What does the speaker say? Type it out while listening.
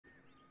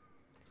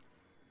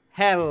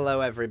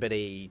Hello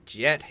everybody,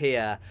 Jet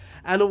here,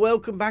 and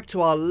welcome back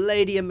to our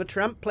Lady and the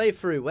Tramp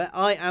playthrough, where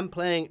I am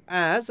playing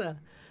as,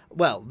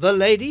 well, the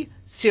Lady,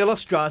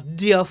 Cylostra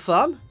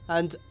Direfin,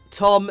 and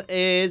Tom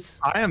is...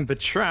 I am the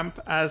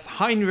Tramp as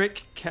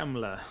Heinrich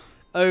Kemmler.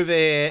 Over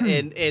here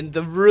in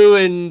the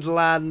ruined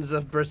lands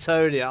of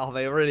Bretonia. Oh,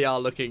 they really are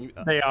looking...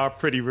 They are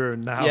pretty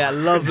ruined now. Yeah,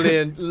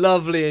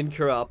 lovely and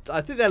corrupt.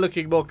 I think they're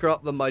looking more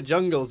corrupt than my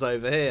jungles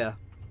over here.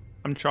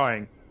 I'm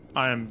trying.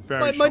 I am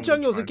very My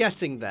jungles trying. are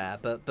getting there,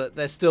 but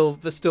there's still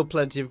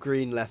plenty of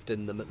green left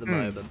in them at the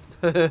moment.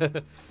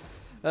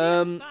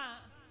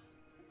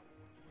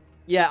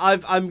 Yeah,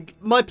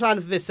 my plan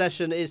for this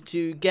session is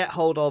to get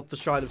hold of the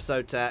Shrine of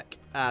Sotek,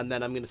 and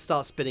then I'm going to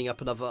start spinning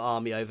up another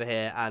army over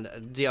here, and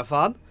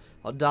Direfin,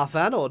 or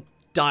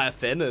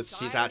Direfin, as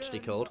she's actually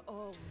called,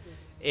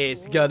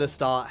 is going to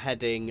start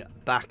heading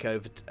back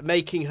over,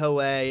 making her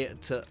way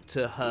to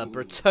her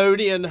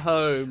Bretonian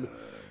home,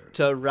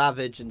 to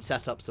ravage and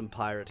set up some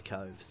pirate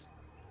coves.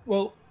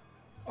 Well,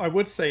 I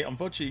would say,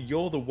 unfortunately,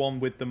 you're the one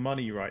with the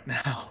money right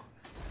now.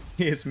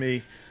 Here's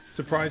me,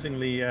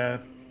 surprisingly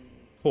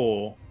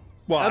poor.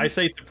 Well, I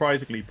say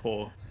surprisingly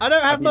poor. I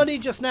don't have money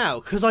just now,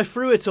 because I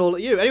threw it all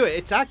at you. Anyway,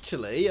 it's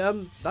actually,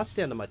 that's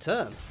the end of my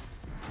turn.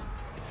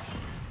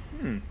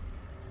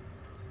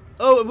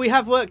 Oh, we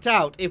have worked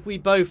out, if we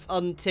both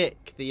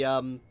untick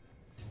the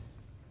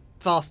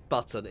fast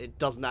button, it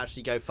doesn't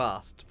actually go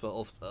fast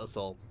for us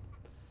all.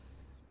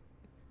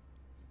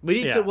 We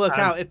need to work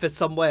out if there's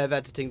some way of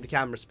editing the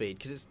camera speed,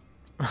 because it's...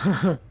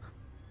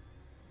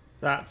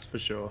 That's for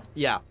sure.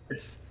 Yeah.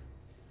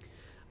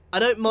 I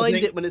don't mind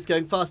it when it's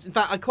going fast. In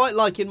fact, I quite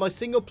like in my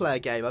single-player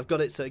game, I've got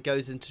it so it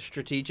goes into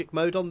strategic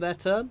mode on their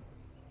turn,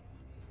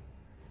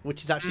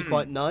 which is actually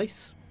quite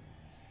nice.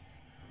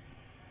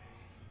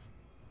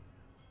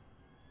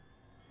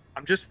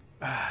 I'm just...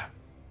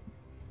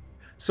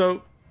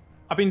 So,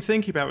 I've been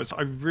thinking about this.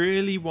 I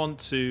really want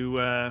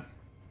to...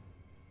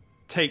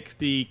 take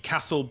the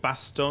Castle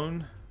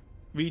Baston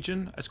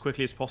region as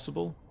quickly as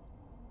possible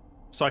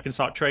so I can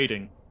start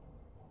trading.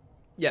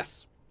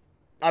 Yes.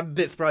 I'm a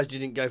bit surprised you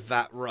didn't go for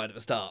that right at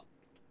the start.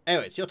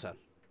 Anyway, it's your turn.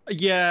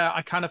 Yeah,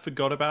 I kind of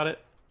forgot about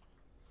it,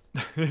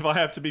 if I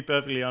have to be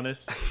perfectly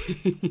honest.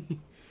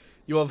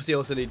 You obviously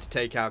also need to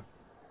take out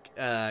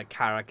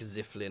Karak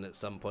Ziflin at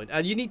some point.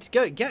 And you need to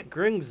go get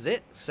Gringzit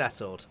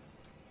settled.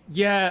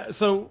 Yeah,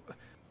 so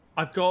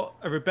I've got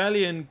a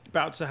rebellion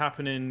about to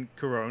happen in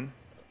Couronne.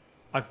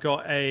 I've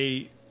got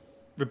a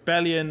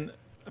rebellion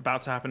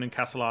about to happen in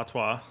Castle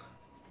Artois.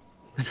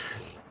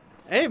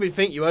 Anybody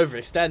think you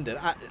overextended?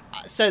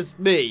 Says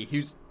me,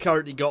 who's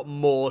currently got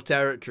more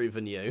territory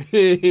than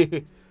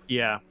you.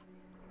 Yeah.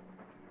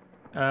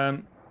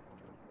 The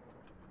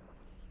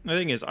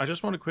thing is, I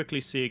just want to quickly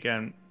see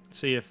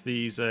if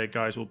these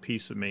guys will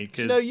peace with me.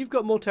 Cause... No, you've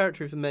got more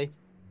territory than me.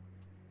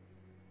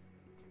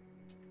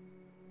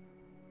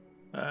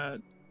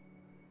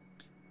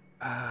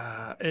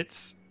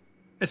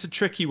 It's a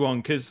tricky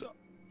one, because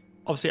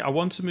obviously I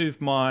want to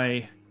move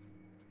my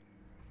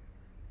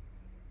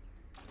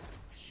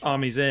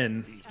armies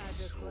in,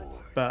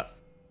 but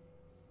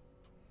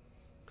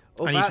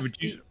I need to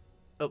reduce...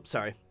 Oh,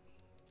 sorry.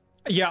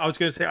 Yeah, I was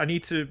going to say I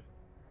need to...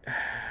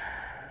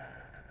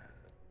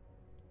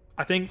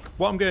 I think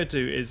what I'm going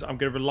to do is I'm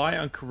going to rely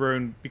on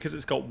Couronne, because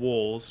it's got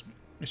walls.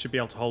 It should be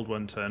able to hold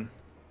one turn.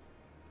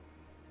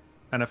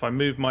 And if I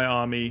move my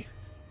army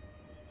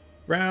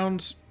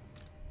round...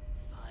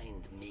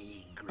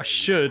 I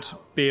should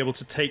be able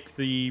to take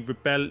the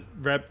rebelling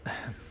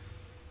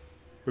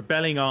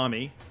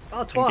army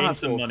and gain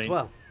some money.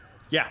 Well.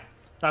 Yeah,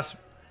 that's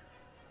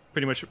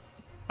pretty much...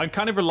 I'm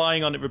kind of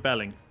relying on it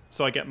rebelling,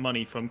 so I get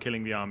money from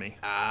killing the army,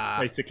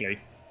 basically.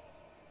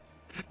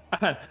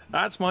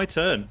 That's my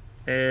turn.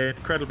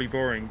 Incredibly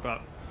boring,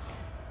 but...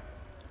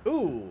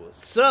 Ooh,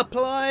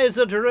 supplies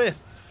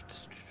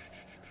adrift.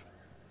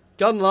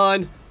 Gun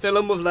line, fill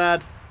 'em with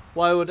lead.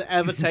 Why would I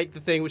ever take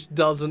the thing which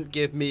doesn't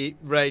give me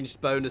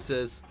ranged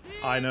bonuses?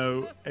 I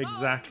know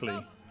exactly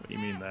what you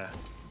mean there.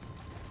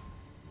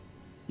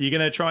 You're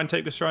going to try and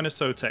take the Shrine of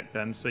Sotek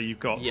then, so you've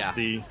got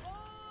the...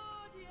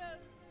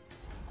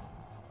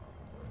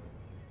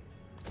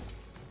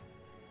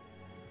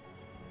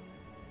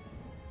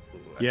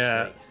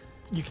 Yeah,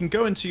 you can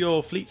go into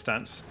your fleet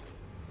stance.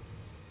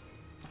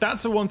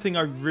 That's the one thing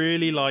I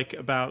really like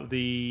about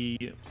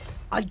the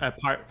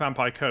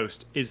Vampire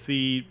Coast, is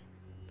the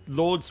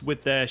lords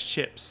with their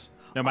ships.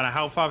 No matter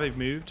how far they've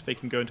moved, they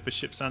can go into the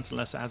ship stance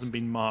unless it hasn't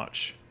been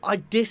March.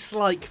 I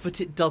dislike that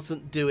it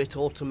doesn't do it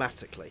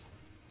automatically.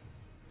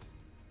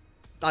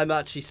 I'm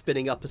actually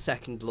spinning up a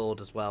second lord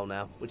as well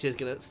now, which is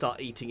going to start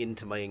eating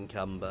into my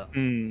income, but...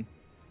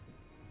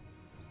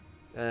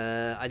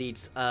 I need...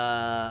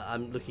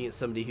 I'm looking at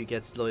somebody who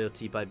gets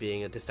loyalty by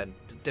being a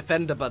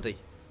defender buddy.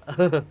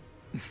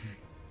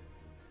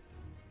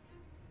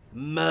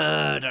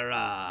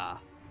 Murderer!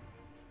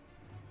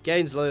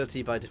 Gains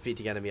loyalty by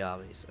defeating enemy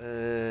armies.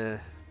 I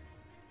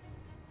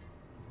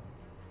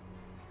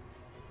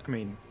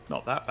mean,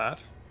 not that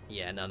bad.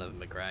 Yeah, none of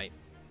them are great.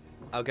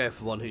 I'll go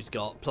for one who's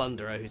got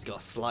Plunderer, who's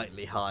got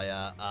slightly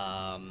higher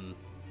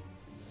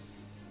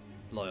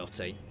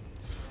loyalty.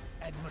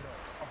 Admiral of the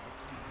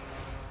fleet.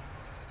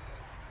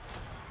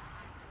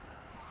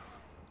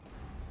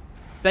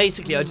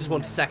 Basically, I just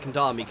want a second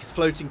army, because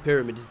Floating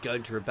Pyramid is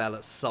going to rebel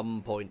at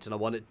some point, and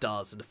when it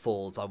does and it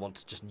falls, I want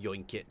to just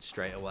yoink it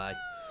straight away.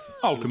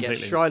 Oh, We completely.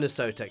 get Shrine of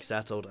Sotek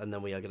settled, and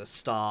then we are going to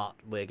start.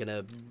 We're going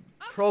to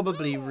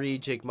probably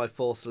rejig my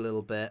force a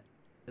little bit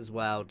as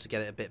well to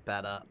get it a bit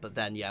better. But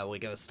then, yeah, we're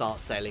going to start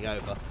sailing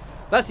over.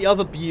 That's the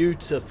other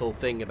beautiful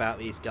thing about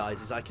these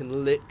guys, is I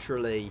can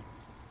literally...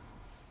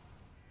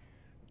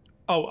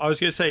 Oh, I was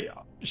going to say,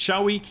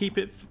 shall we keep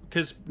it...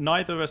 Because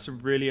neither of us are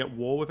really at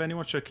war with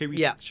anyone. Shall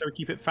we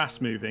keep it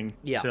fast-moving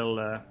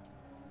till...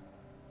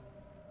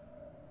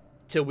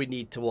 till we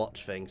need to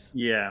watch things.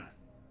 Yeah.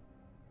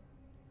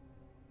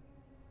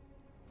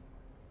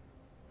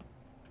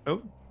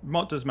 Oh,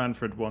 what does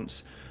Manfred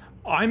want?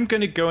 I'm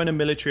going to go in a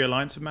military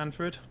alliance with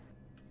Manfred.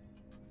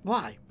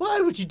 Why?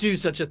 Why would you do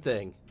such a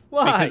thing?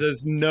 Why? Because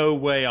there's no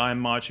way I'm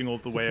marching all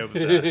the way over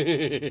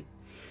there.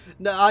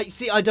 No,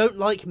 I don't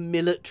like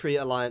military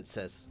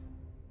alliances.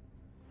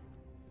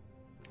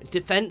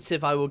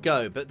 Defensive, I will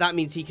go, but that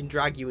means he can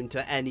drag you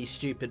into any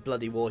stupid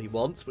bloody war he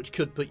wants, which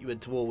could put you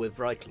into war with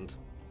Reichland.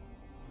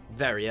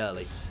 Very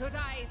early. Should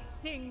I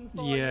sing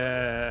for you?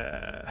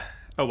 Yeah.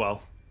 Oh,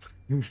 well.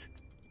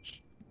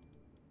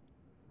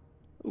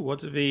 What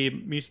do the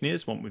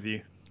mutineers want with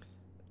you?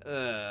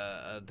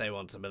 They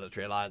want a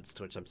military alliance,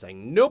 to which I'm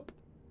saying, nope.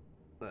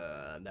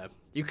 No.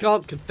 You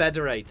can't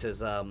confederate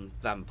as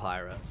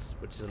vampirates,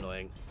 which is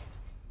annoying.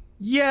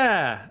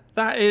 Yeah,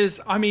 that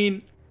is, I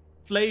mean,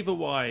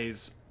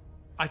 flavor-wise,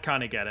 I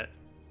kind of get it.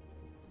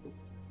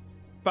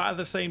 But at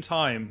the same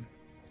time,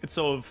 it's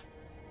sort of...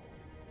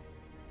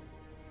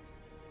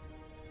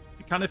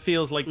 It kind of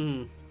feels like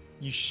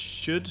you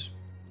should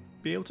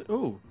be able to...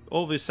 Oh,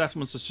 all these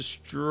settlements are just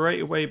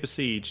straight away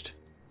besieged.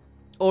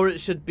 Or it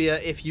should be a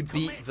if you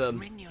beat them.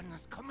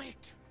 Minions,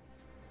 commit.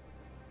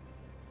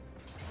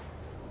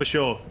 For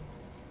sure.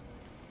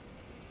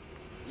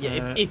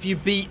 Yeah, if you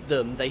beat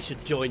them, they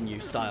should join you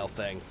style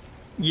thing.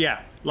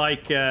 Yeah,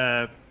 like...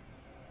 Yeah.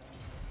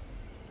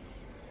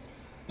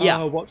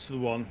 Oh, what's the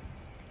one?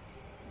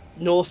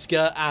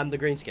 Norska and the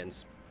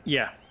Greenskins.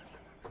 Yeah.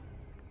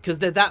 Because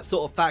they're that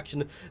sort of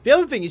faction. The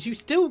other thing is you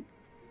still...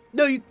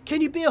 No,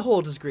 can you be a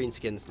horde as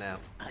Greenskins now?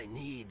 I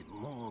need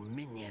more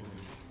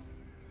minions.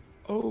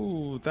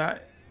 Oh,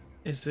 that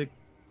is a...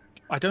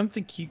 I don't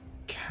think you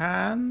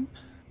can.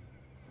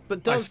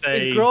 But is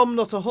Grom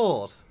not a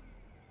horde?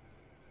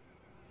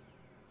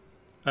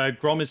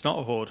 Grom is not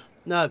a horde.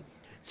 No.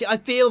 See, I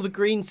feel the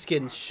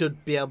Greenskins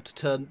should be able to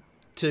turn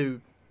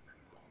to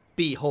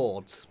be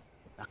hordes.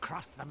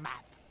 Across the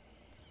map.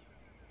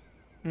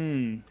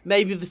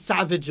 Maybe the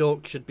Savage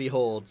Orcs should be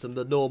hordes and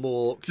the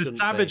normal Orcs The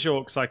Savage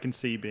Orcs I can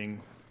see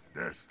being...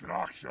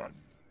 Destruction.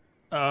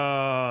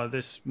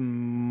 This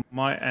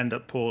might end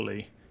up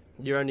poorly.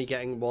 You're only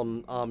getting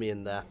one army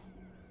in there.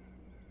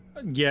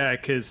 Yeah,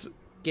 because...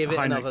 Give it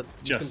Heinrich another...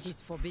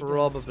 just...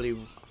 Probably...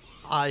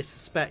 I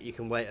suspect you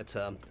can wait a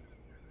turn.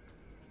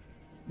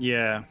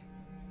 Yeah.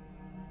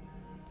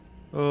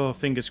 Oh,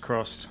 fingers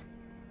crossed.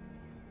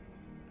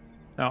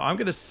 Now, I'm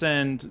going to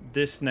send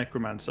this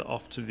Necromancer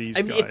off to these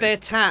guys. If they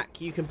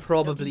attack, you can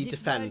probably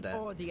defend it.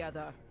 Or the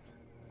other.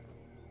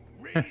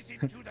 Raise it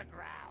to the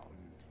ground.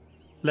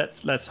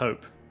 Let's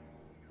hope.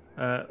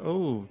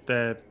 Oh,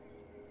 they're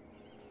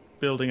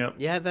building up.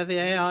 Yeah, they're the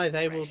AI.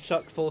 They will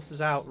chuck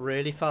forces out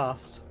really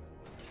fast.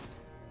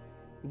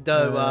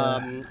 Though,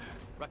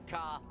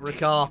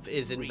 Rakarth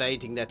is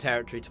invading their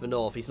territory to the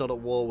north. He's not at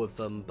war with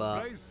them,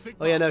 but...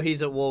 Oh yeah, no,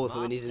 he's at war with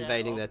them and he's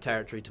invading their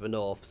territory to the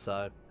north,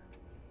 so...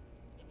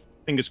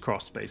 Fingers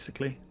crossed,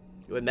 basically.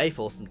 It may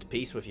force them to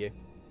peace with you.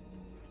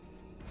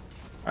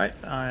 Alright,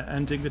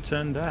 ending the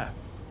turn there.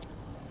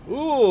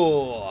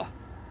 Ooh!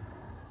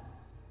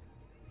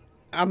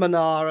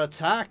 Amanar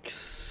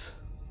attacks.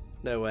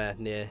 Nowhere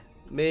near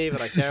me that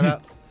I care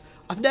about.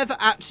 I've never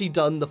actually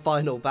done the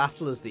final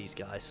battle as these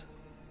guys.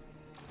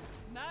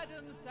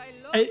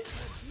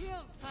 It's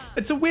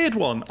a weird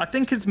one. I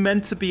think it's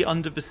meant to be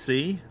under the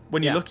sea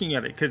when you're looking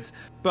at it,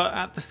 but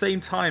at the same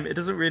time, it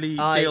doesn't really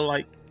feel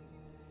like...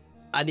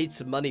 I need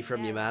some money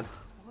from you, man.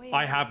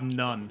 I have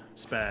none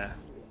spare.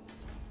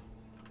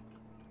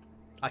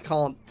 I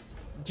can't...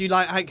 Do you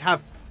like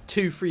have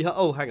 2 free...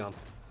 Oh, hang on.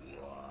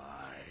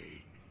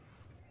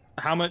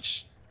 How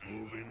much?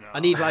 I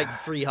need like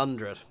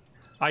 300.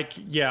 I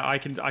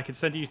can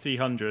send you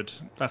 300.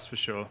 That's for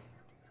sure.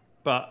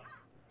 But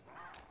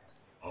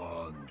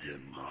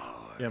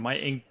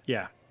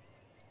yeah,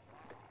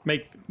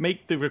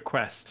 make the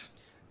request.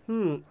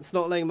 It's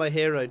not letting my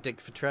hero dig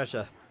for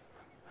treasure.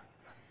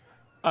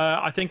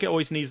 I think it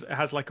always needs. It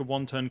has like a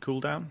 1-turn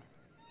cooldown.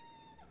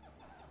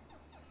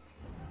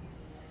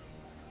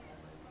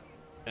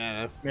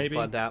 Maybe.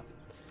 We'll find out.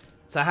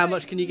 So how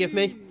much can you give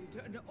me?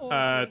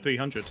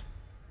 300.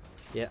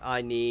 Yeah,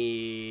 I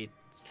need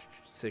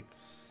 6,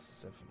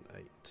 7,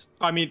 8.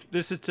 I mean,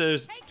 this is to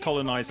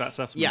colonize that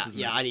settlement. Yeah,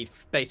 isn't yeah, it? I need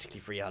basically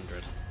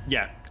 300.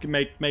 Yeah,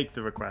 make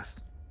the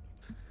request.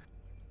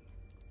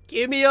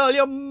 Give me all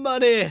your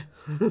money.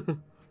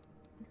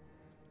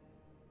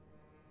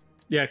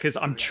 Yeah, because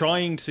I'm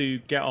trying to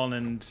get on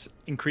and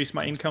increase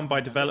my income by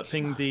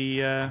developing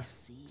the. I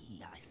see.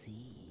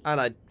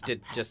 And I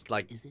did just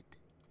like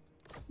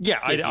Yeah,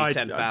 give you I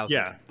 10,000.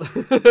 yeah.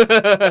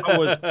 That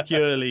was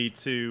purely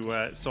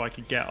to so I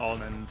could get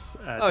on and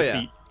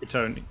defeat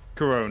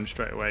Corone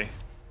straight away,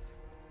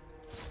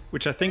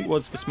 which I think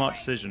was the smart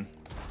decision.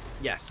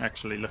 Yes.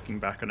 Actually, looking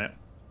back on it.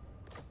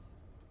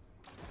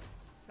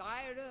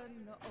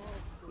 Siren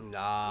of the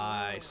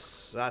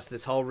Nice. That's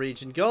this whole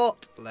region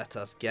got. Let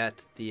us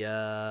get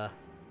the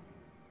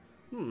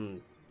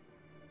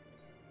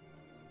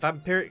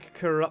vampiric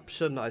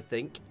corruption, I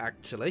think,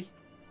 actually,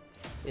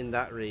 in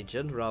that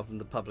region rather than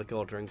the public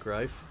order and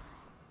growth.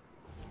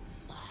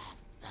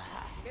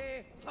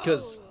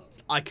 Because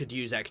I could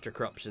use extra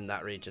corruption in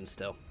that region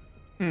still.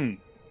 Hmm.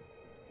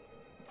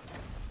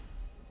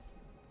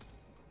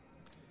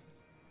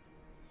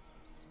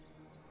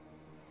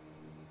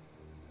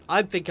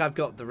 I think I've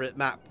got the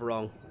map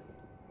wrong.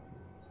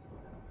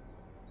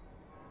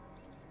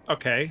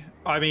 Okay.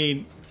 I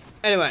mean.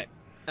 Anyway,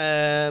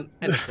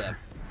 enter.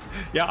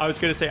 Yeah, I was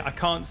going to say I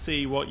can't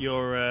see what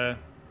your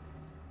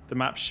the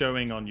map's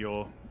showing on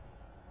your.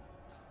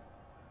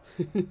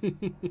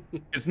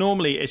 Because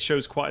normally it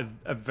shows quite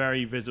a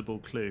very visible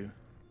clue.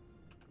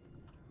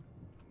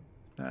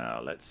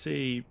 Now let's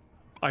see.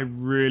 I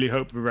really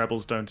hope the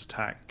rebels don't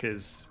attack,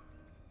 because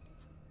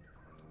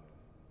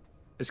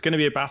it's going to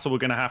be a battle we're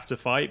going to have to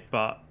fight.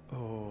 But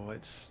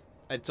it's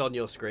on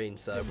your screen,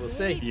 so we'll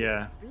see.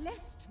 Yeah.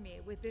 blessed me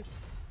with this.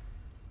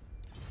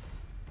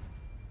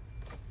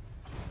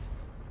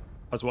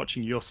 I was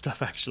watching your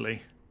stuff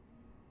actually.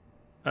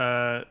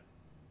 Yep,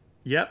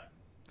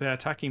 they're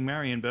attacking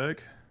Marienburg.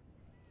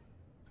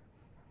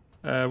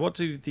 What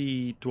do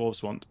the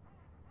dwarves want?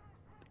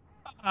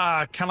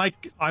 Can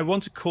I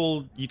want to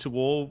call you to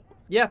war.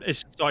 Yeah.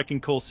 It's so I can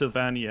call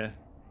Sylvania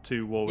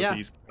to war with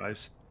these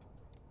guys.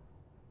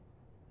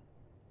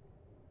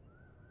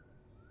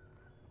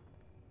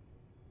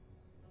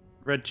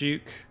 Red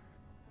Duke.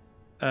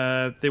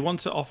 They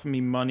want to offer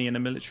me money in a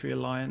military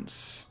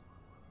alliance.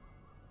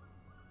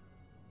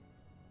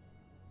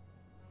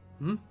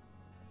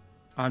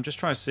 I'm just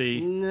trying to see.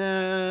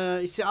 No,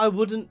 you see, I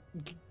wouldn't.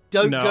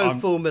 Don't go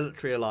full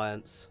military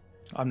alliance.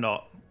 I'm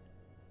not.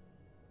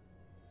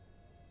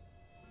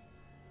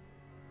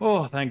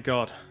 Oh, thank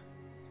God.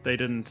 They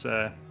didn't.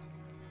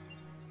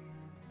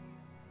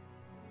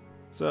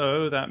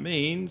 So that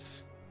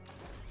means.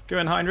 Go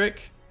in,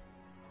 Heinrich.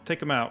 Take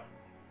them out.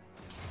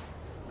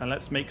 And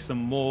let's make some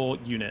more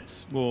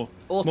units. More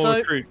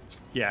recruits.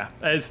 Yeah,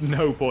 there's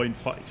no point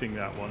fighting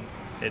that one.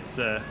 It's.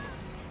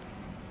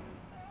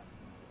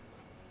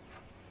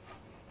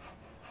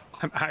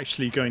 I'm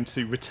actually going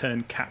to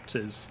return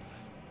captives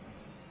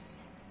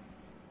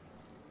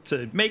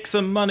to make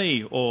some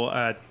money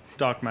or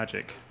dark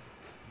magic.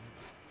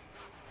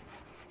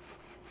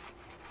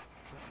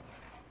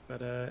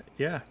 But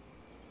yeah,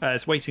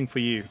 it's waiting for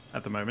you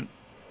at the moment.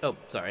 Oh,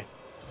 sorry.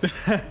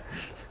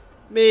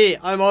 Me,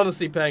 I'm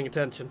honestly paying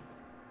attention.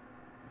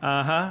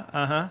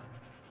 Right.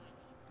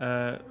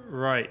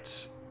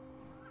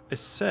 It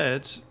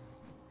said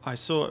I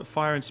saw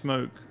fire and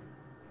smoke.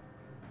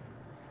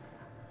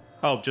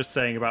 Oh, just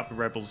saying about the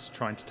rebels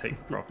trying to take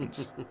the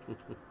province.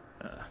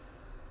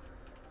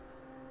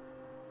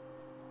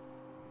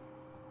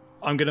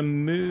 I'm gonna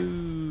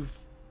move.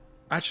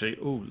 Actually,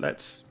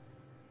 let's.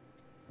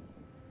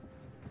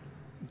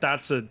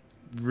 That's a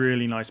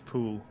really nice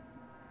pool.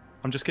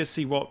 I'm just gonna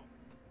see what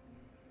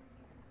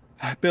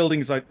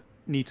buildings I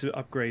need to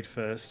upgrade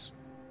first.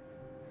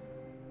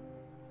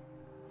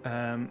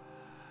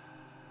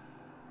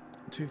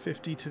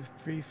 250 to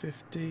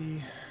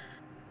 350.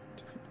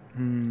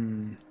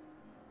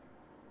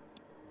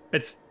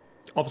 It's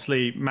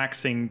obviously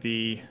maxing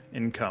the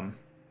income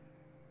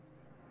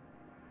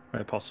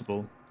where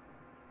possible.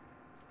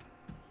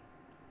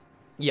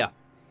 Yeah.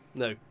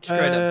 No,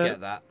 straight up get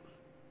that.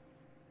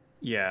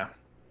 Yeah.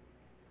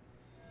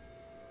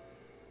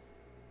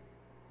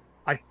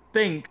 I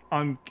think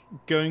I'm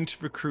going to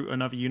recruit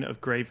another unit of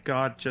Grave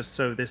Guard just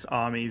so this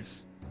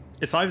army's...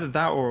 It's either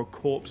that or a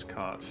corpse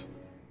cart.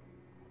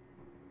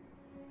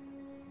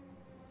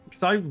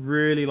 Because I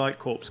really like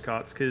corpse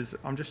carts, because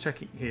I'm just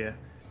checking here.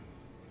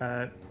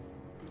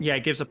 Yeah,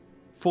 it gives a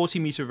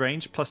 40-meter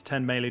range plus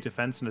 10 melee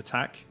defense and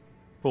attack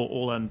for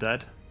all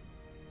undead.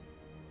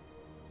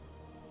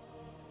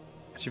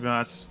 Actually,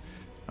 that's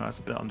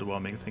a bit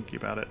underwhelming thinking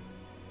about it.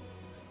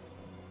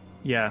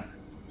 Yeah.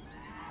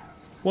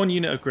 1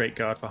 unit of Great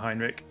Guard for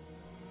Heinrich.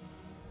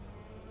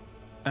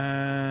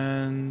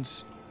 And...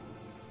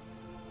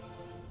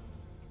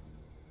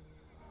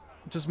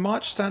 Does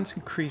March Stance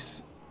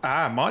increase...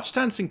 March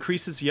Stance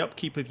increases the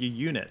upkeep of your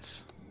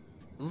units.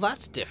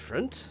 That's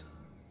different.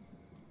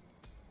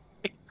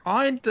 It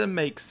kinda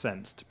makes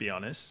sense, to be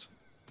honest.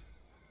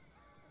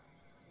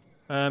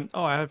 I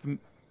have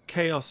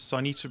Chaos, so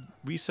I need to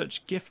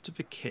research Gift of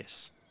a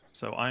Kiss.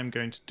 So I'm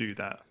going to do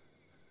that.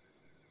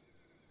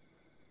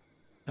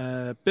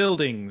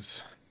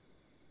 Buildings.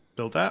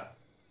 Build that.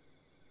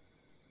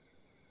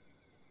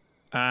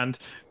 And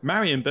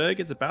Marienburg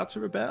is about to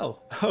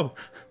rebel. Oh,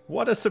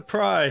 what a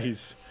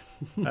surprise!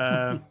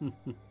 Yeah,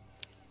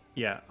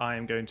 I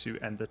am going to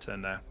end the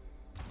turn now.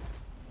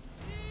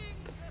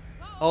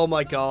 Oh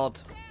my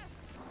god.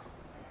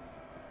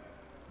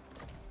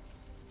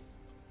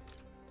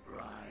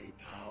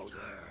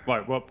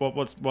 Right,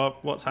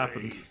 what's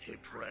happened?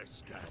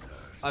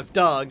 I've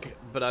dug,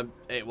 but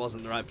it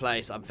wasn't the right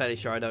place. I'm fairly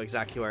sure I know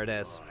exactly where it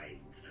is.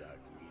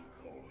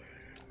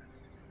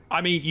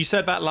 I mean, you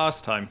said that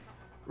last time.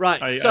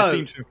 Right, I so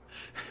seem to...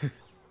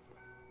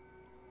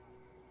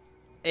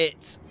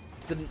 it's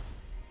the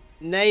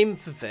name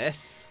for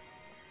this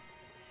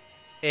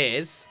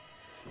is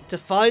to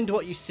find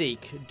what you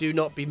seek, do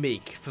not be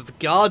meek. For the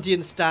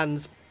guardian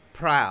stands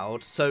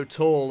proud, so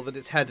tall that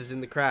its head is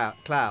in the clouds.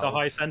 The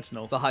High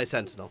Sentinel. The High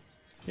Sentinel.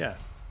 Yeah.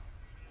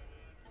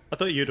 I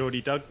thought you'd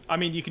already dug. I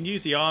mean, you can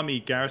use the army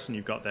garrison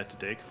you've got there to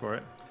dig for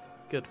it.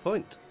 Good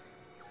point.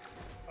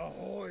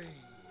 Ahoy!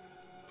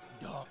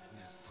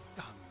 Darkness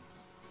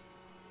comes.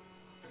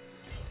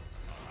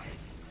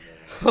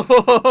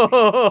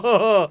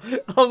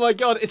 Oh my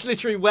god, it's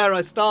literally where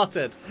I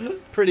started.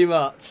 Pretty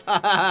much.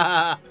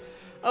 Oh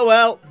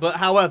well, but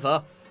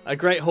however, a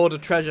great hoard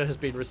of treasure has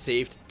been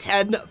received.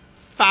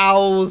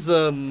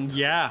 10,000!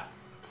 Yeah.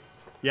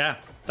 Yeah,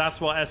 that's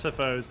what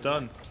SFO has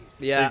done.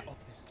 Yeah.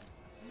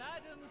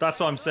 That's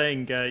what I'm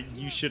saying.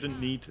 You shouldn't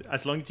need...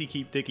 As long as you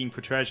keep digging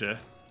for treasure.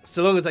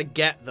 So long as I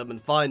get them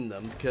and find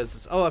them,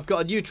 because... Oh, I've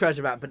got a new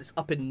treasure map, but it's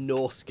up in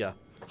Norska.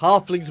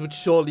 Halflings would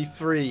surely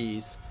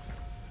freeze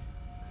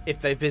if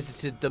they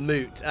visited the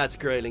moot. That's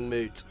Grayling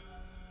Moot.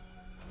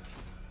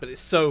 But it's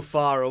so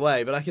far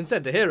away. But I can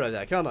send a hero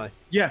there, can't I?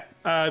 Yeah,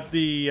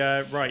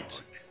 the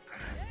right.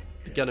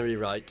 The gunnery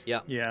right,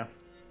 yeah. Yeah.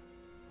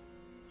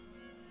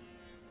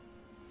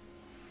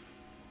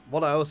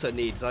 What I also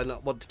need is I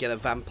want to get a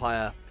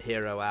vampire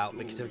hero out,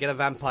 because if I get a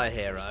vampire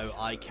hero,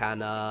 I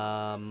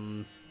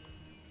can,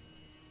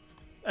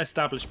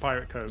 Establish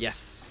pirate codes.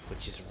 yes,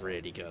 which is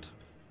really good.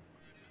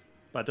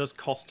 That does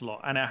cost a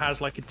lot, and it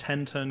has like a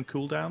 10-turn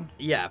cooldown.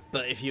 Yeah,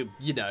 but if you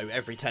know,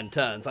 every 10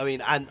 turns, I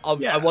mean, and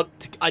Yeah.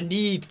 I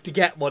need to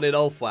get one in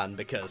Ulfwan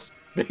because,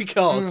 good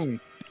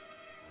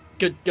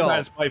God.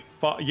 That's by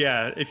far,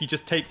 yeah, if you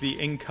just take the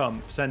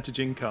income, percentage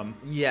income.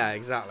 Yeah,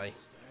 exactly.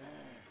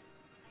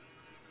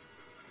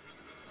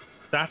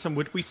 That, and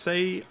would we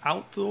say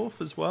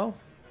Altdorf as well?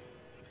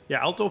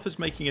 Yeah, Altdorf is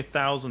making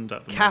 1,000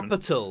 at the moment.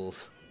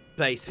 Capitals,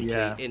 basically,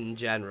 Yeah. in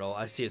general.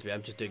 Excuse me,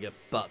 I'm just doing a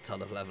butt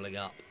ton of leveling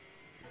up.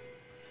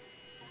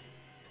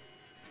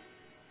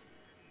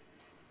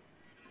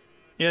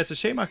 Yeah, it's a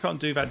shame I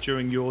can't do that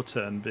during your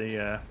turn,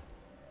 the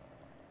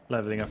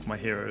leveling up my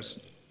heroes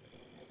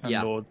and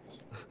Yeah. lords.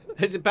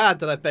 Is it bad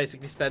that I've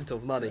basically spent all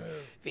the money?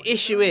 The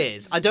issue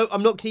is,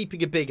 I'm not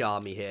keeping a big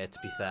army here, to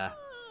be fair.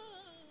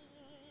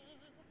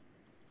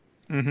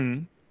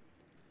 Mm-hmm.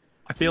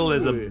 I feel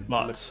there's a Ooh,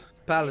 but.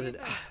 Paladin,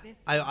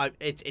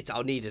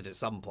 I'll need it at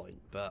some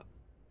point, but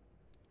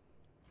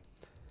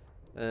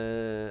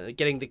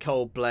getting the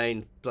cold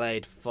blade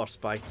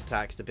frostbite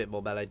attacks, a bit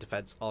more melee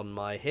defense on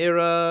my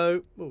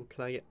hero. Oh,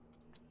 can I get?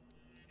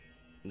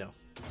 No,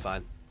 it's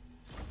fine.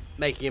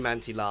 Making him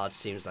anti-large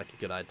seems like a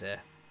good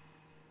idea.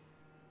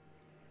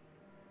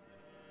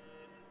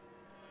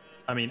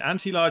 I mean,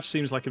 anti-large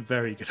seems like a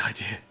very good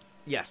idea.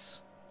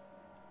 Yes,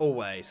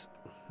 always.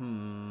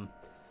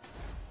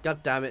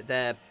 God damn it,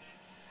 they're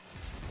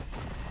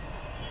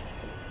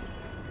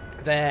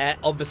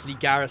obviously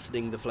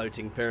garrisoning the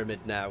floating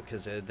pyramid now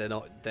because they're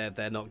not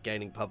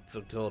gaining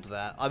public order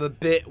there. I'm a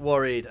bit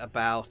worried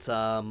about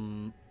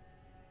the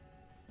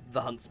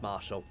Hunts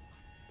Marshal.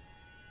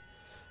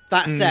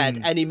 That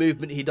said, any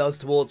movement he does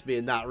towards me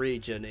in that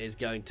region is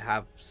going to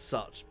have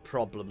such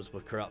problems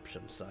with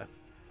corruption. So,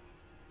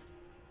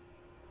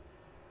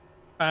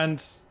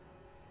 And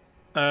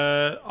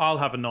I'll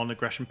have a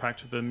non-aggression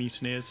pact with the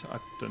mutineers. I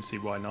don't see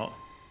why not.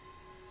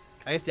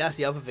 I guess that's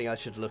the other thing I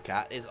should look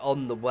at is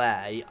on the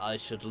way. I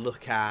should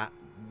look at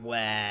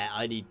where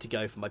I need to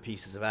go for my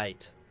pieces of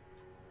 8.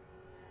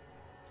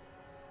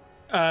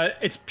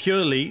 It's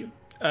purely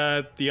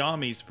the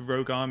armies,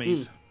 rogue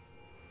armies.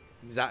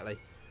 Exactly.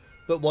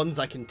 But ones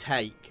I can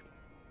take.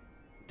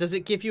 Does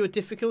it give you a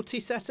difficulty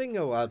setting?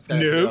 Or I'll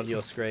put it on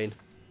your screen?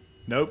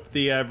 Nope,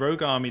 the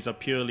rogue armies are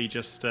purely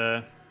just...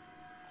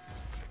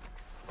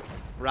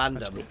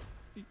 Random.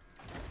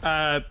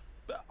 I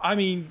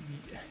mean,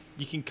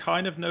 you can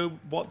kind of know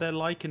what they're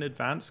like in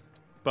advance,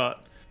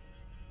 but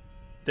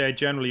they're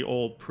generally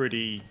all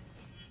pretty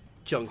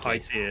Junky. high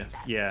tier.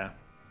 Yeah.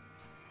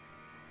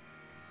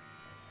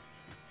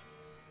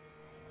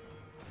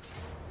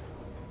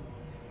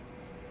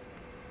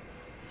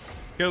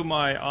 Go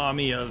my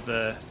army of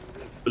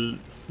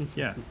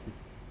yeah.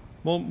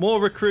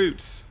 More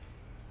recruits.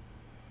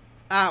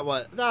 That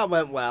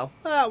went well.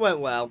 That went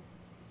well.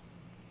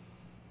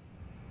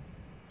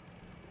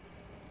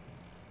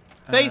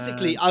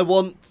 Basically, I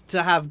want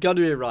to have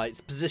gunnery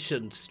rights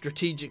positioned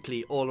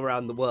strategically all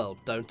around the world,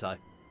 don't I?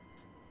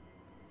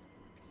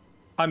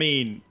 I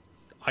mean,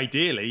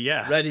 ideally,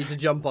 yeah. Ready to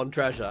jump on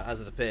treasure, as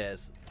it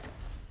appears.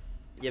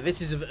 Yeah,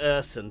 this is of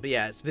Urson, but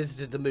yeah, it's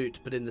visited the moot,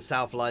 but in the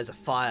south lies a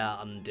fire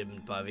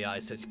undimmed by the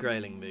ice. It's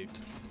Grayling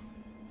moot.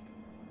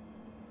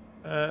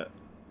 I'm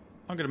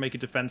going to make a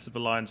defensive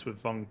alliance with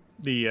von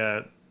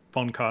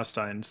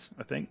Carsteins,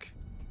 I think.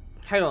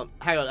 Hang on.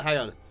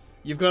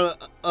 You've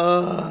got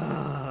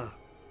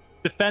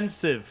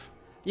Defensive.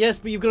 Yes,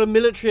 but you've got a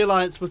military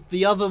alliance with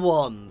the other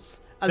ones.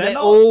 And they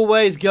not...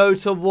 always go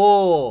to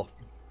war.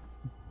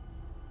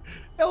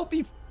 It'll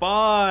be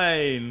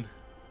fine.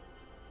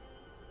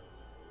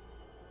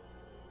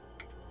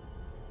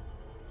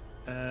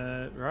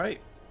 Right.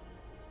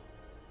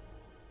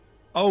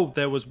 Oh,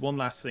 there was one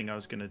last thing I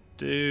was going to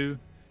do.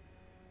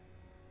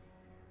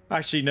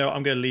 Actually, no,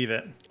 I'm going to leave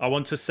it. I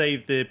want to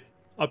save the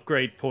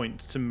upgrade point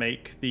to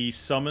make the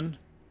summon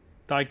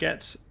that I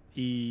get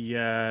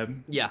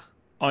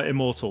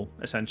immortal,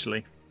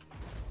 essentially.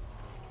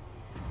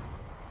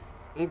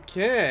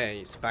 Okay,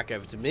 it's back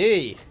over to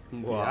me.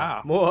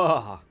 Yeah.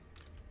 Mwah.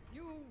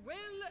 You will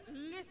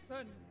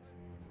listen.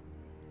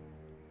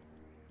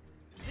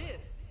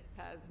 This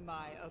has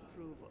my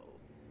approval.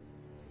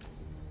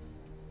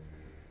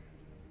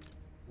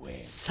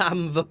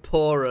 Sam the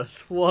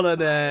Porous, what a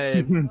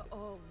name.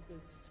 Of the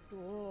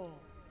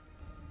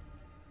storms.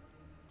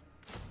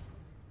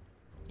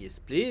 Yes,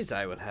 please,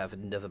 I will have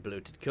another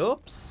bloated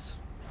corpse.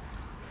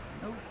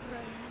 No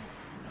brain,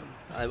 no.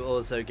 I'm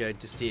also going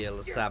to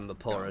steal Sam the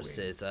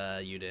Porous's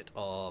unit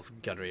of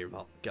gunnery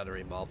mob.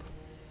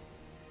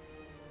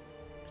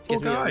 It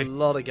gives me a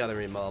lot of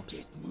gunnery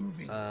mobs.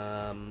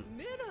 Mirror.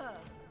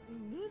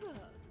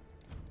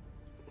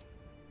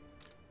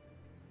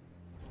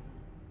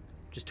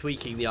 Just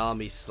tweaking the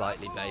army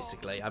slightly,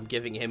 basically. I'm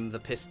giving him the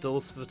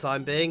pistols for the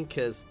time being,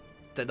 because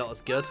they're not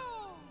as good.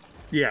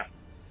 Yeah.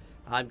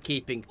 I'm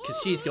keeping, because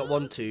she's got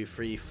 1, 2,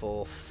 3,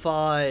 4,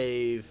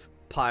 5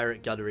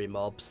 pirate gunnery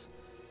mobs.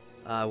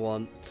 I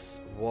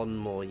want one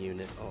more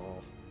unit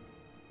of...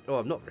 Oh,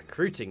 I'm not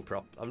recruiting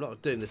I'm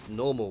not doing this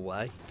normal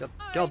way.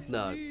 God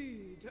no.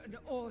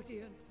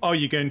 Oh,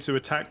 you're going to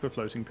attack the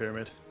floating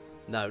pyramid?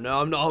 No,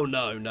 I'm not. Oh,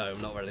 no,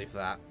 I'm not ready for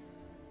that.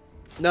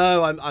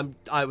 No,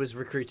 I was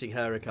recruiting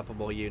her a couple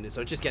more units.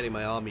 I'm just getting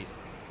my armies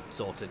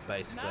sorted,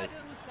 basically.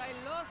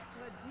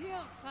 Cylostra,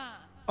 Direfin.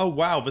 Oh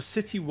wow, the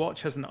City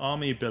Watch has an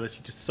army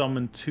ability to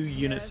summon 2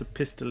 units of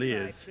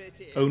Pistoliers,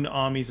 own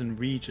armies and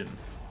region.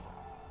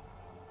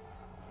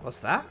 What's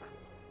that?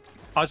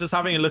 I was just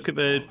having a look at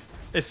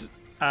it's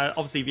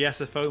obviously the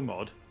SFO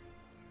mod.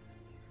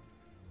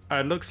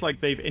 It looks like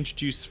they've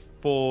introduced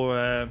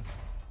for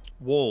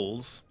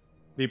walls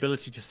the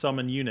ability to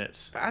summon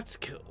units. That's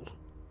cool.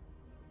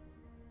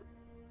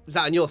 Is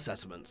that in your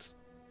settlements?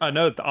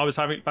 No,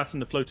 that's in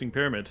the floating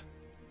pyramid.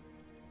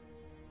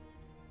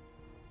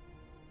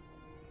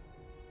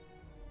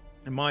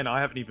 In mine,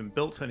 I haven't even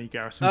built any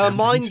garrison.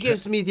 Mine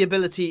gives me the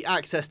ability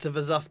access to the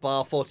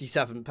Zufbar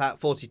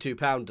 42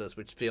 pounders,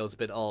 which feels a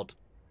bit odd.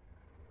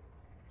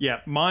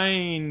 Yeah,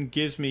 mine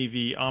gives me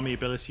the army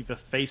ability, the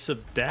Face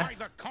of Death,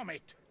 By the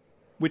comet.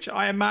 which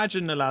I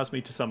imagine allows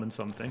me to summon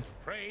something.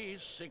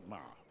 Praise Sigma.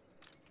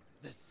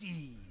 The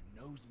sea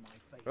knows my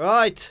fate.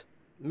 Right,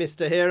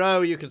 Mr.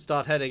 Hero, you can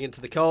start heading into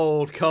the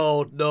cold,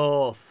 cold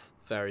north.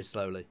 Very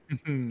slowly.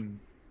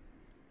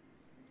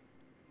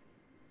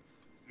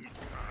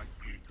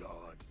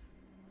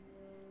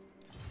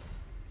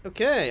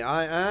 Okay,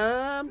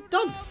 I am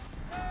done.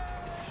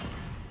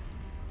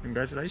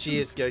 Congratulations. She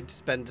is going to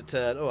spend a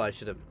turn. Oh, I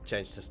should have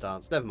changed her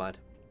stance. Never mind.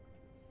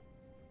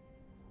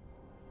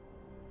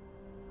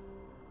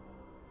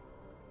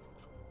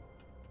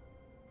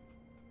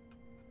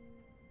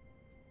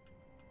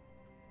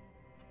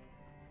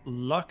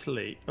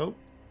 Luckily,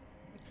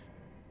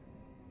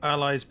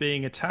 allies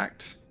being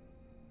attacked.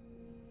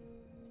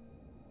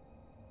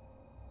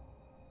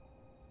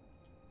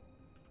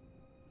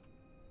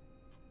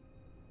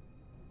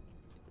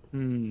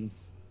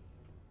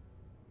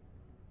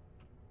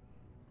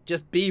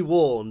 Just be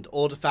warned,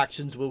 Order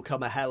factions will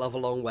come a hell of a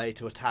long way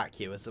to attack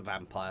you as a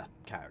vampire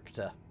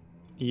character.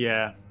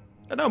 Yeah.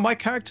 No, my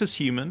character's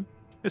human.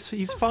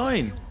 He's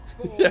fine.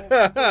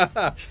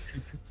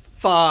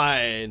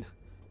 Fine.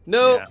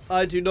 No, Yeah.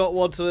 I do not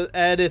want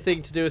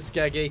anything to do with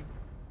Skeggy.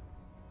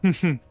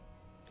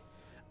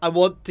 I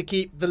want to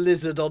keep the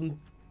lizard on...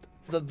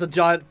 The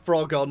giant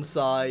frog on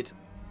side.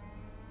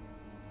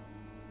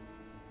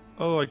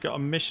 Oh, I got a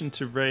mission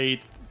to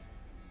raid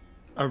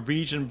a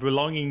region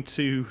belonging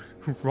to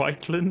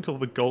Reichland or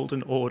the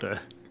Golden Order.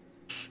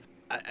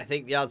 I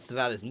think the answer to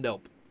that is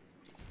nope.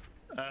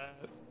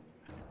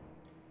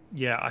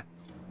 Yeah,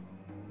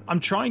 I'm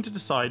trying to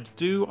decide,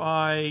 do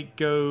I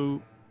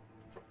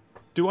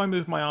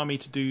move my army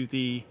to do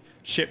the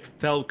ship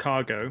fell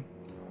cargo,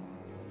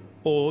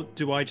 or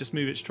do I just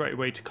move it straight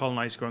away to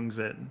colonize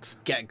Grungzind?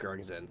 Get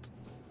Grungzind.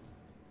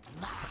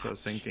 That's what I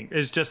was thinking.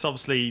 It's just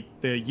obviously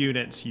the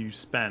units you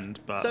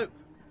spend, but... So,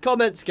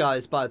 comments,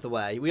 guys, by the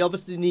way. We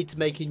obviously need to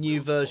make a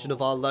new version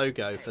of our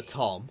logo for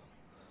Tom.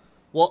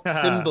 What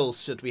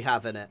symbols should we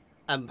have in it?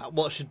 And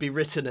what should be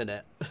written in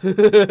it.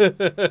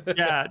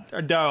 Yeah,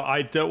 no,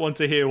 I don't want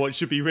to hear what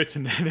should be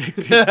written in it.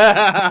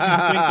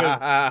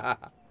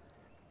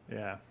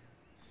 Yeah.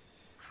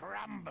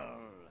 Crumble.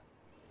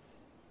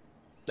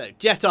 No,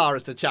 Jetar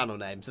is the channel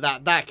name, so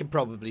that can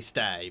probably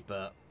stay,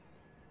 but...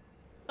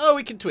 Oh,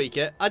 we can tweak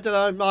it. I don't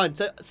know, mine.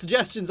 So,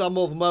 suggestions are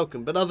more than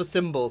welcome, but other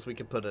symbols we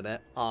can put in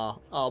it are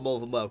more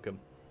than welcome.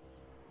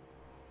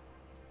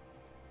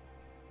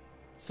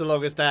 So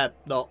long as they're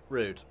not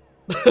rude.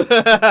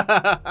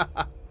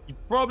 You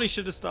probably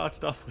should have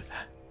started off with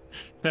that.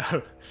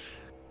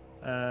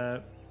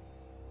 No.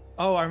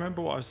 Oh, I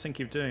remember what I was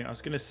thinking of doing. I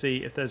was going to see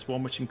if there's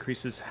one which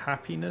increases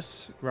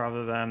happiness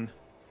rather than...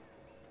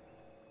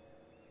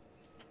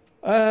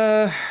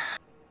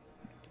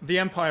 The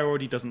Empire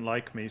already doesn't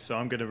like me, so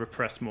I'm going to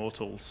repress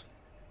mortals.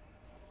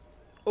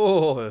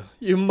 Oh,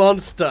 you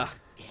monster.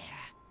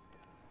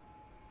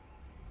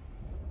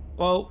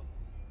 Well...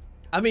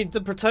 I mean,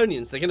 the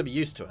Bretonians, they're going to be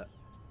used to it.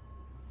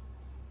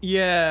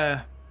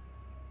 Yeah.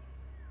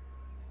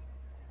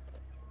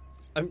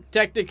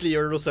 Technically,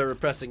 you're also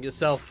repressing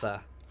yourself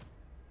there.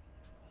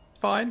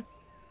 Fine.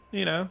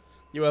 You know.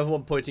 You were the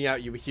one pointing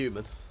out you were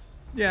human.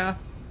 Yeah.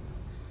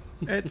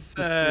 It's,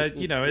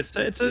 you know, it's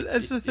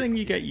a thing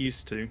you get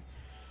used to.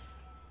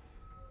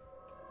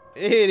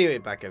 Anyway,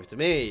 back over to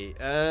me.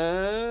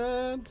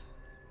 And...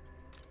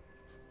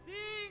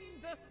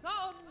 Sing the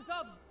songs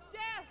of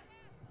death.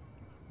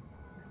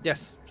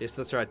 Yes,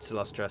 that's right,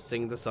 Cylostra.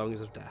 Sing the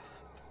songs of death.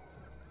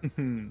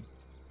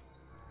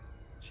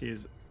 She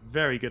is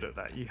very good at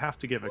that. You have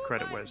to give her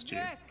credit where it's due.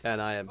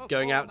 And I am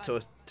going out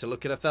to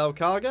look at a fell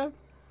cargo.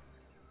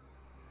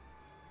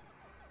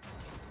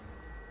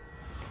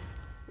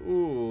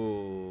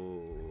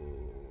 Ooh.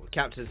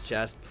 Captain's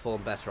chest.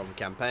 Perform better on the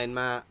campaign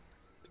map.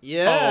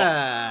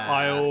 Yeah. Oh,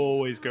 I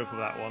always go for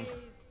that one.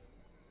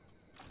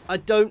 I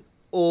don't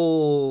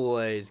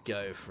always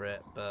go for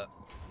it, but...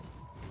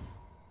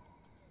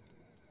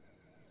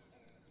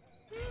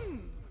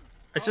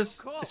 It's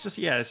just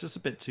yeah, it's just a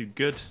bit too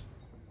good,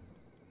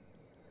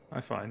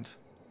 I find.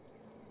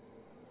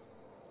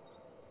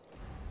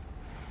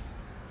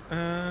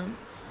 Galleon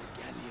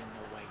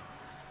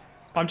awaits.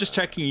 I'm just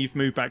checking you've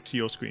moved back to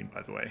your screen,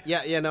 by the way.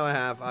 Yeah, no, I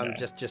have. I'm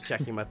Yeah. just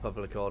checking my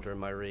public order in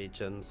my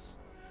regions.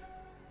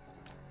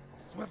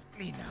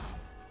 Swiftly now.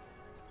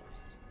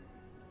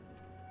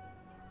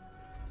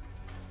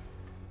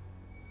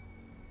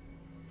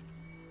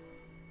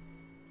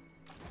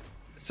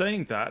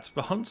 Saying that,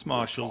 the Hunts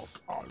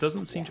Marshals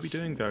doesn't seem to be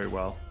doing very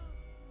well.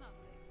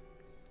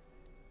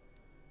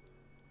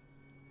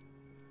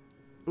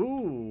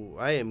 Ooh,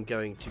 I am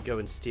going to go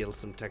and steal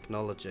some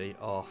technology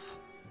off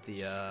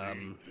the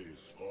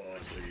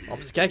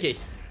off Skeggy.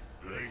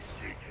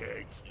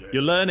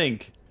 You're learning.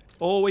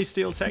 Always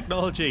steal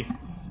technology.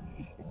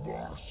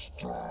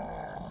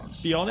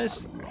 Be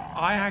honest,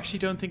 I actually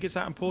don't think it's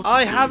that important.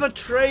 I have a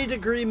trade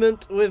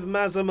agreement with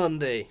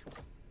Mazamundi.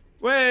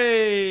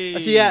 Way.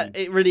 Actually, yeah,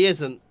 it really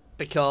isn't,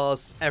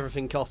 because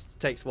everything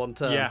takes one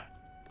turn. Yeah,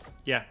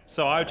 yeah.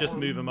 So I would just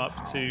move them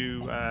up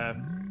to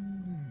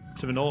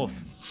the north.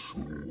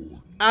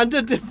 And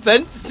a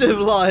defensive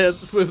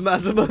alliance with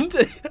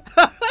Mazamundi.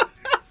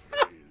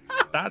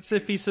 That's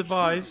if he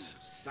survives.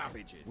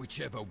 Savages.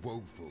 Whichever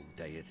woeful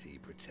deity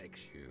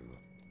protects you.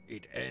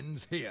 It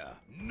ends here.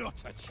 Not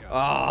a chance.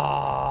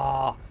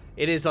 Ah,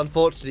 it is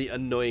unfortunately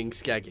annoying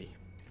Skeggy.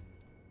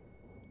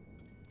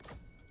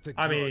 The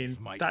I mean, gods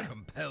might that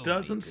compel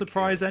doesn't me to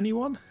surprise kill,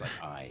 anyone. But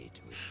I do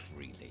it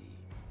freely.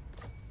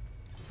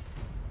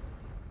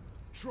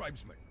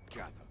 Tribesmen,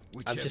 gather.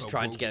 I'm just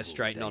trying to get a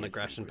straight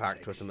non-aggression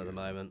pact with them at the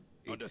moment.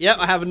 Understood. Yep,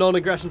 I have a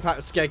non-aggression pact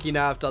with Skeggy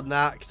now. I've done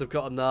that because I've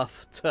got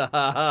enough.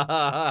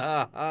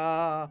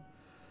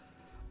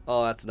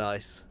 Oh, that's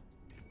nice.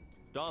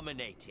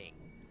 Dominating.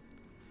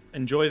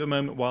 Enjoy the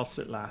moment whilst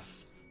it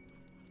lasts.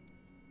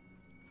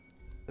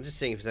 I'm just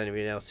seeing if there's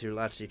anybody else who will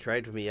actually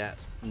trade with me yet.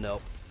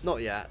 Nope,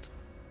 not yet.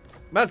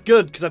 That's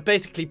good, because I've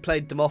basically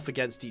played them off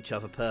against each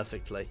other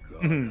perfectly.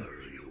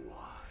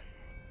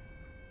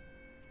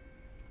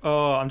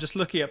 Oh, I'm just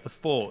looking at the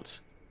fort.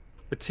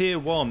 The tier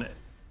 1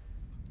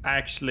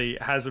 actually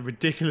has a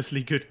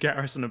ridiculously good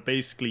garrison of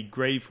basically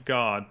Grave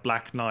Guard,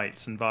 Black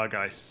Knights, and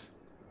Vargeists.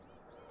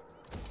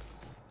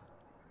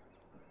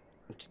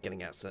 I'm just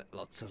getting out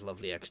lots of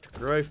lovely extra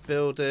growth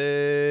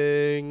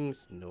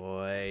buildings.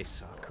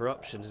 Nice. Our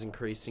corruption is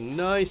increasing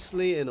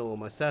nicely in all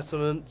my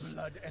settlements.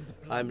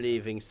 I'm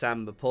leaving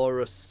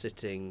Sambaporus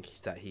sitting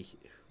that he...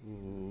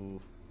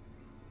 Ooh.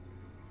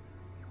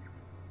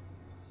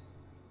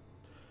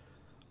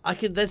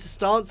 There's a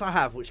stance I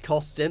have which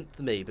costs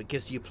infamy but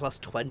gives you plus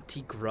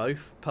 20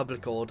 growth,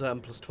 public order,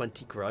 and plus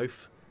 20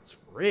 growth. It's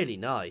really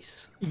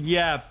nice.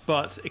 Yeah,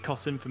 but it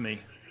costs infamy.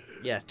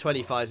 Yeah,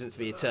 25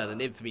 infamy a turn,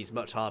 and infamy is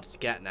much harder to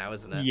get now,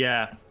 isn't it?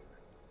 Yeah.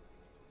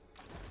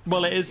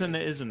 Well, it is and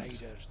it isn't.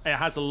 It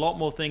has a lot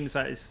more things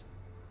that is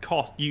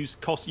cost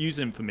use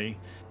infamy,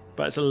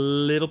 but it's a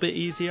little bit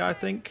easier, I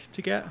think,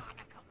 to get.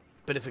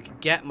 But if I could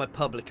get my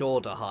public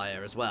order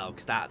higher as well,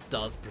 because that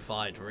does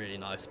provide really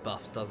nice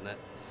buffs, doesn't it?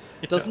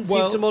 Doesn't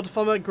seem to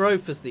modify my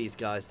growth as these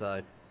guys,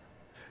 though.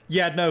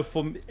 Yeah, no,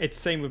 it's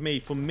same with me.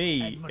 For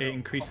me, it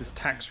increases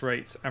tax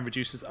rates and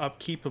reduces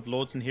upkeep of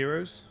lords and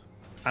heroes,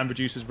 and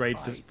reduces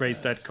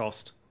raised dead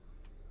cost.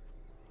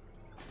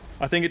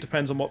 I think it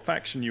depends on what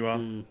faction you are.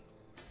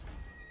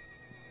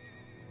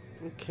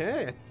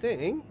 Okay, I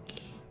think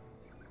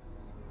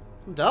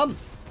I'm done.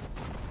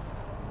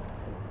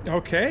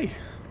 Okay.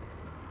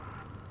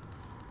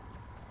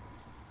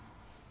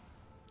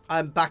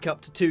 I'm back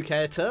up to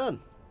 2k a turn.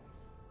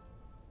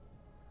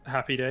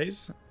 Happy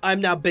days.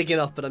 I'm now big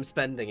enough that I'm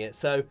spending it,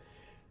 so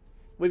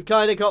we've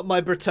kind of got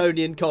my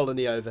Bretonian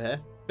colony over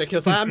here,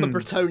 because I am a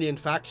Bretonian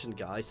faction,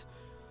 guys.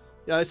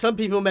 You know, some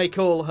people may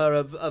call her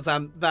a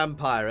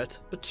vampirate,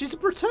 but she's a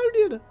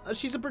Bretonian.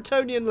 She's a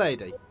Bretonian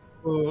lady.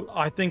 Well,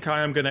 I think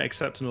I am going to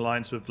accept an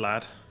alliance with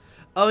Vlad.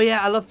 Oh yeah,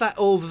 I love that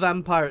all the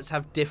vampirates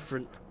have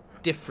different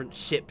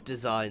ship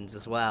designs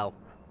as well.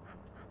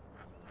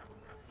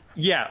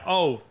 Yeah.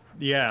 Oh,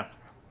 yeah.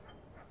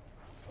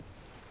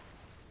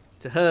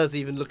 To hers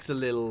even looks a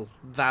little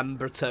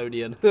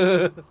Bretonian.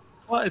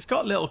 Well, it's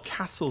got little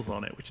castles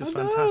on it, which is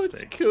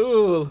fantastic. It's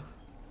cool.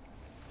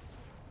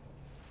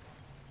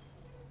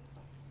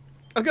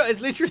 Oh god,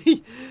 it's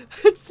literally,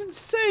 it's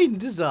insane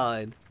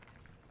design.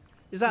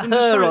 Is that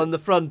her on the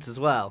front as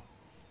well?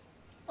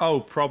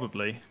 Oh,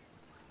 probably.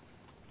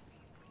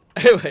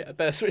 Anyway, I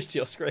better switch to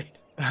your screen.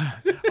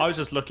 I was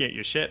just looking at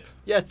your ship.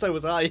 Yeah, so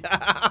was I.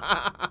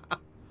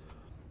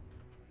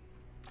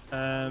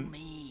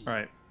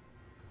 Right.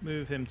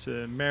 Move him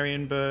to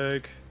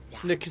Marienburg.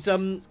 No, because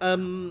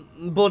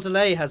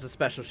Bordelais has a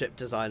special ship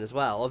design as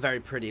well, a very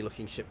pretty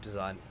looking ship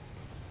design.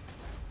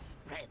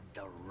 Spread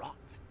the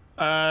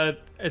rot.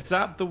 Is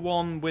that the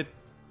one with?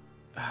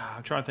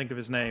 I'm trying to think of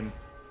his name.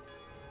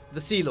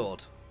 The Sea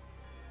Lord.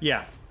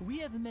 Yeah. We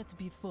have met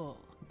before.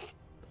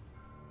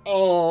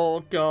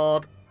 Oh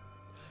god.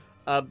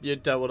 You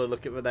don't want to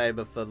look at the name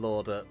of the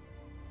Lord at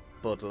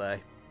Bordelais.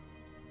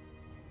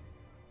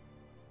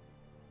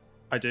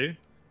 I do.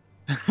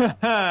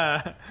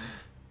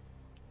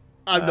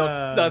 I'm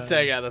not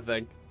saying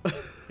anything.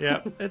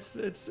 Yeah,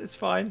 it's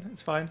fine.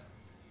 It's fine.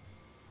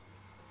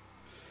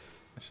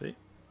 Actually,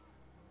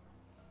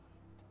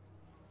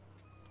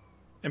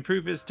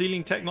 improve his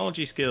dealing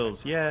technology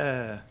skills.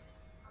 Yeah.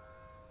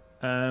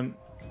 I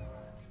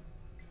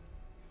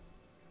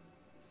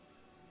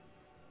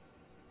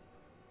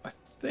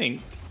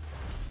think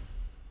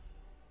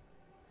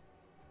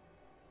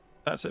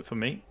that's it for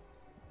me.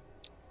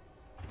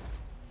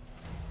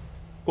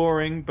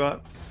 Boring,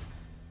 but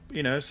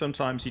you know,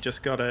 sometimes you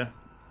just gotta.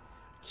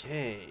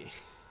 Okay.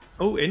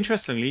 Oh,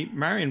 interestingly,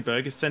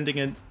 Marienburg is sending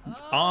an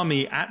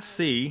army at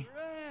sea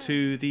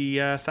to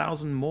the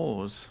Thousand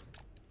Moors.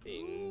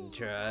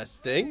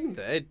 Interesting.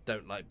 They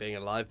don't like being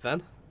alive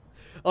then.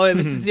 Oh yeah,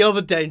 this is the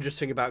other dangerous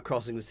thing about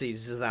crossing the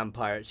seas as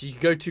vampires. You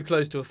go too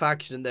close to a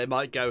faction and they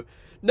might go,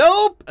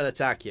 nope, and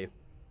attack you.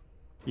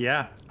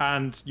 Yeah,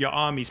 and your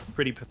army's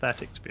pretty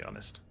pathetic, to be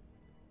honest.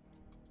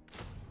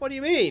 What do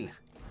you mean?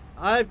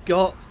 I've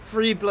got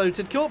 3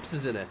 bloated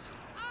corpses in it.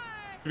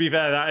 To be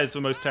fair, that is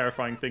the most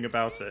terrifying thing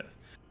about it.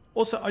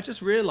 Also, I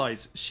just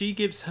realised she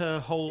gives her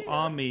whole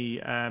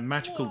army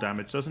magical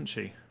damage, doesn't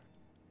she?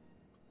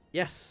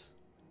 Yes.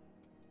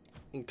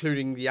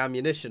 Including the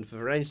ammunition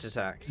for ranged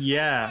attacks.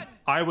 Yeah,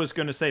 I was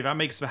going to say that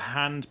makes the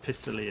hand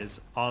pistoliers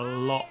a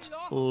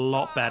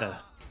lot better.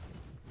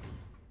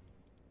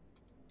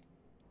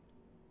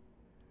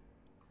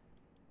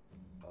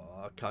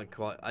 Oh, I can't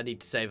quite. I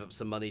need to save up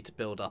some money to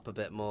build up a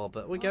bit more,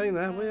 but we're getting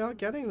there. We are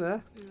getting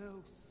there.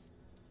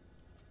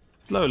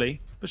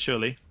 Slowly, but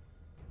surely.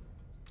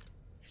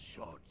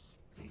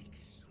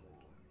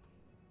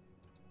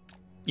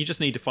 You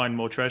just need to find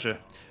more treasure.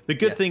 The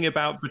good thing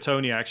about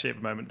Bretonia, actually, at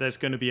the moment, there's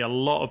going to be a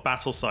lot of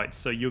battle sites,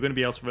 so you're going to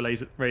be able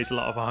to raise a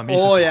lot of armies.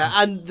 Oh, yeah,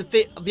 and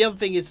the other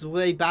thing is the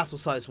way battle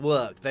sites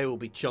work. They will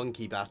be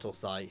chunky battle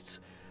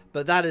sites.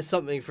 But that is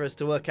something for us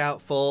to work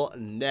out for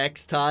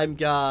next time,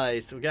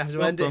 guys. We're going to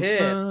have to end it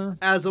here.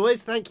 As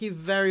always, thank you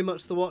very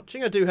much for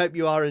watching. I do hope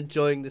you are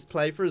enjoying this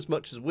playthrough as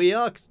much as we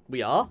are, 'cause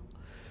we are.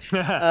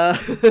 I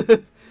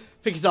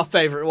think it's our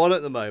favourite one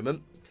at the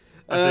moment.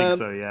 I think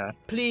so, yeah.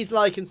 Please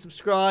like and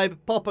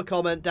subscribe. Pop a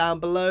comment down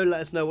below.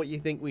 Let us know what you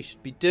think we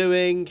should be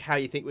doing, how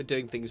you think we're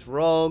doing things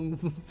wrong.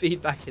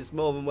 Feedback is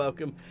more than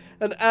welcome.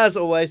 And as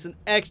always, an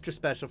extra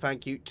special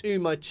thank you to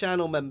my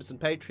channel members and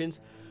patrons,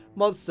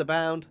 Monster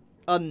Bound,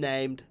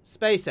 Unnamed,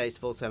 Space Ace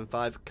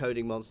 475,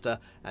 Coding Monster,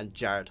 and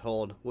Jarrett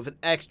Horn, with an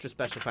extra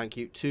special thank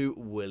you to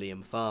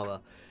William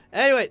Farmer.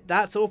 Anyway,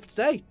 that's all for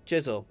today.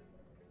 Cheers all.